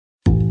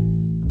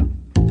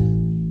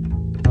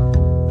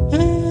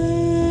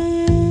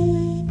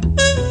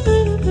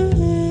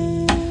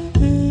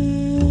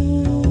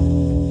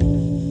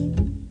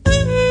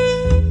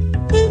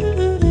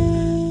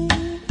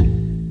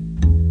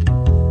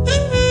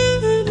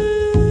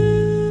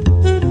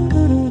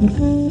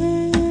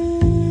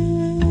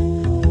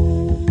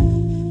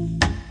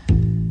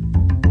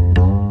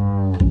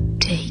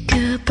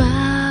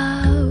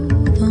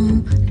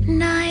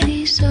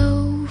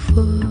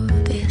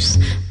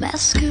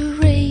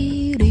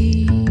masquerade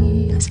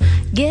is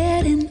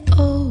getting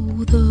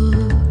older.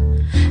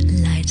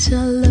 Lights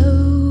are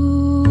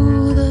low,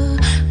 the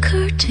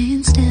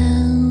curtains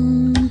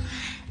down.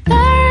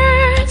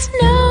 There's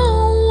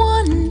no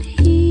one here.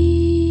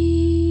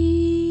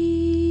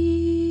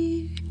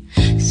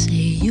 Say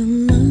your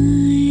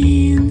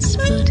lines,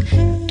 but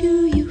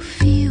do you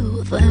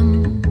feel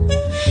them?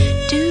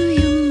 Do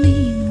you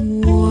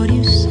mean what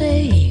you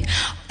say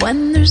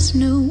when there's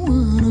no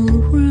one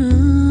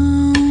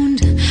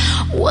around?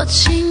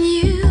 Watching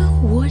you,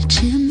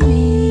 watching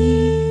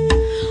me.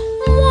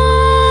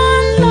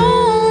 One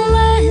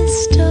lonely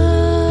star.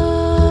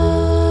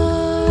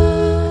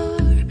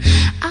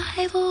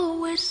 I've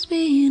always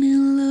been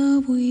in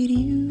love with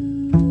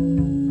you.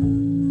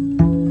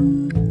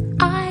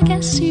 I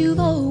guess you've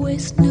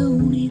always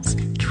known it's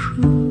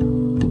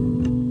true.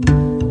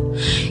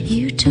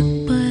 You took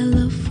my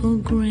love for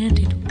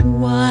granted.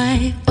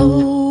 Why,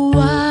 oh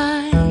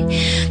why?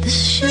 The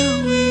show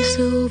is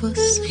over,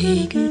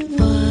 say goodbye.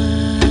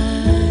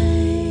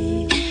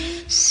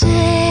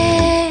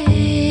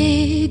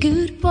 Say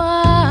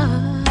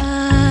goodbye.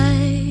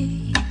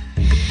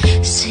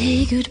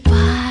 Say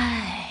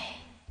goodbye.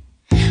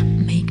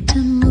 Make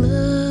them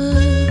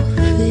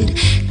love, it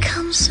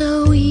comes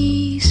so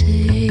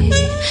easy.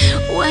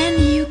 When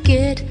you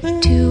get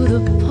to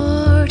the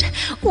part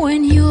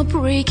when you're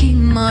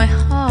breaking my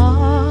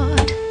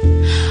heart,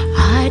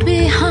 hide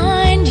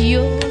behind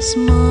your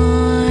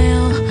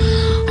smile.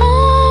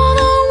 All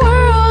the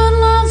world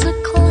loves a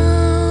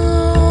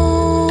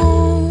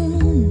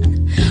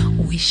clown.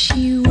 Wish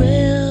you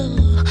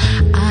well,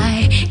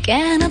 I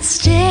cannot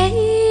stay.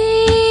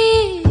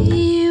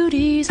 You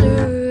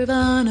deserve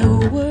an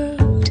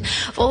award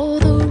for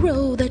the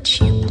role that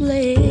you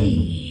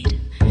played.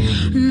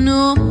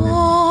 No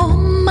more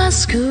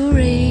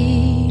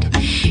masquerade.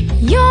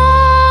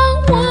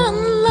 You're one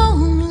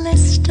lonely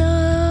star.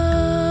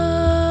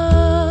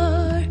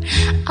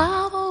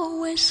 I've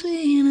always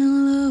been in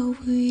love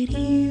with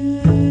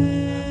you.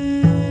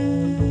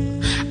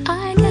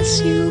 I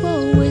guess you've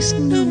always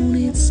known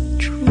it's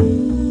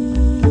true.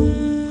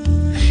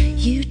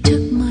 You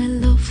took my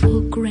love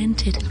for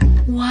granted.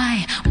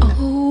 Why,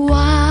 oh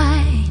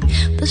why?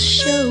 The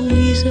show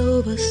is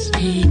over,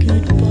 say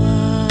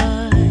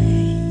goodbye.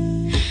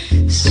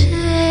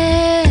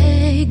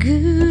 Say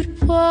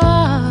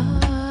goodbye.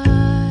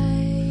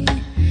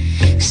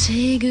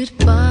 Say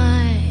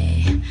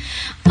goodbye.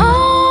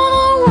 All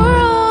the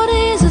world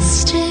is a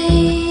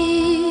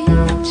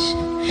stage,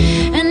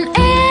 and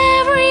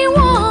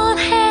everyone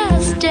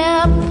has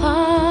their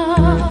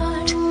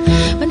part.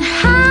 But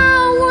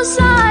how was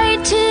I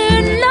to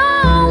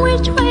know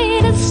which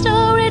way the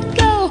story'd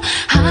go?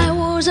 How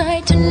was I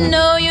to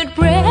know you'd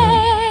break?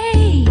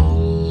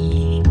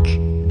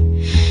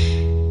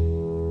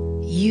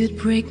 You'd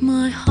break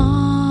my heart.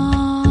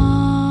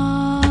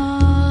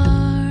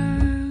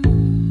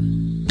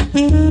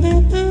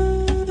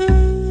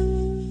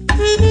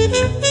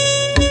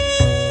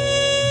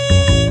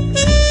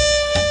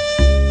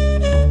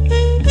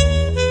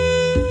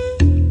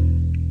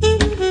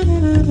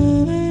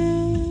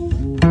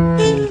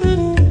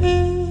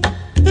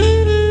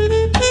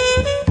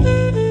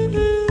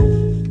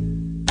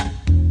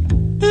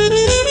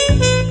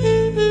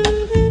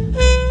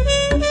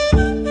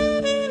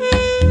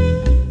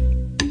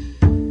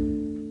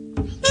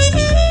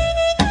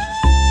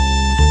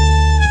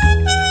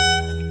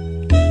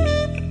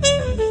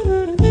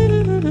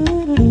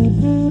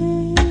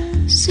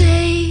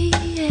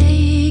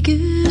 Say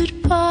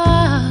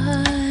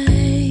goodbye.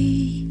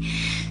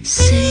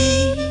 Say